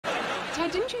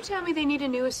Ted, didn't you tell me they need a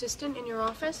new assistant in your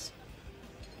office?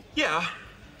 Yeah,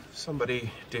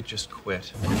 somebody did just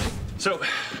quit. So,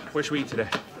 where should we eat today?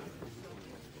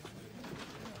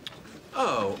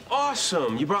 Oh,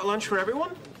 awesome. You brought lunch for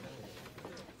everyone?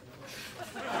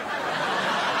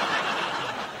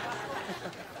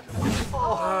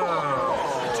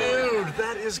 Oh, dude,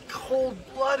 that is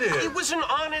cold-blooded. It was an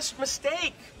honest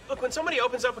mistake. Look, when somebody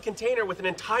opens up a container with an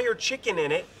entire chicken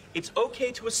in it, it's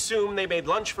okay to assume they made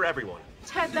lunch for everyone.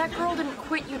 Ted, that girl didn't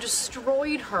quit. You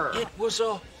destroyed her. It was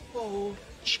a whole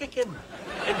chicken.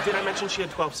 And did I mention she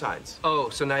had 12 sides? Oh,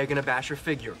 so now you're gonna bash her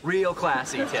figure. Real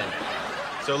classy, Ted.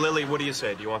 So, Lily, what do you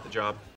say? Do you want the job?